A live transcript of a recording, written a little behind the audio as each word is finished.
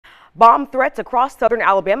Bomb threats across southern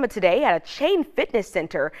Alabama today at a chain fitness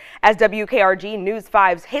center. As WKRG News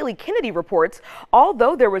 5's Haley Kennedy reports,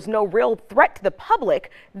 although there was no real threat to the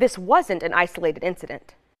public, this wasn't an isolated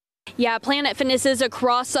incident. Yeah, Planet Fitnesses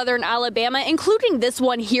across southern Alabama, including this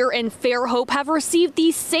one here in Fairhope, have received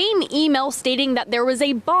the same email stating that there was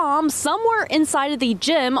a bomb somewhere inside of the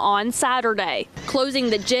gym on Saturday,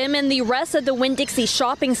 closing the gym and the rest of the Winn-Dixie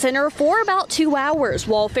shopping center for about 2 hours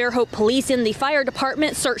while Fairhope police and the fire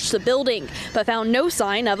department searched the building, but found no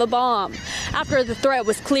sign of a bomb. After the threat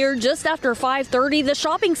was cleared just after 5:30, the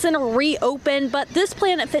shopping center reopened, but this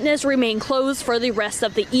Planet Fitness remained closed for the rest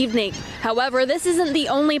of the evening. However, this isn't the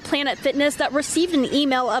only Planet Fitness that received an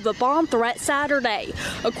email of a bomb threat Saturday.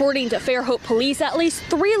 According to Fairhope police, at least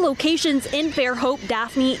 3 locations in Fairhope,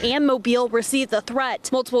 Daphne, and Mobile received the threat.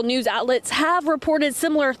 Multiple news outlets have reported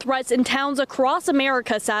similar threats in towns across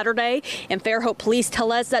America Saturday, and Fairhope police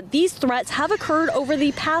tell us that these threats have occurred over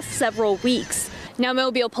the past several weeks. Now,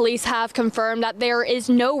 Mobile police have confirmed that there is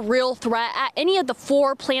no real threat at any of the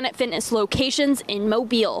 4 Planet Fitness locations in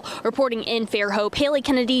Mobile. Reporting in Fairhope, Haley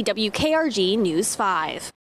Kennedy, WKRG News 5.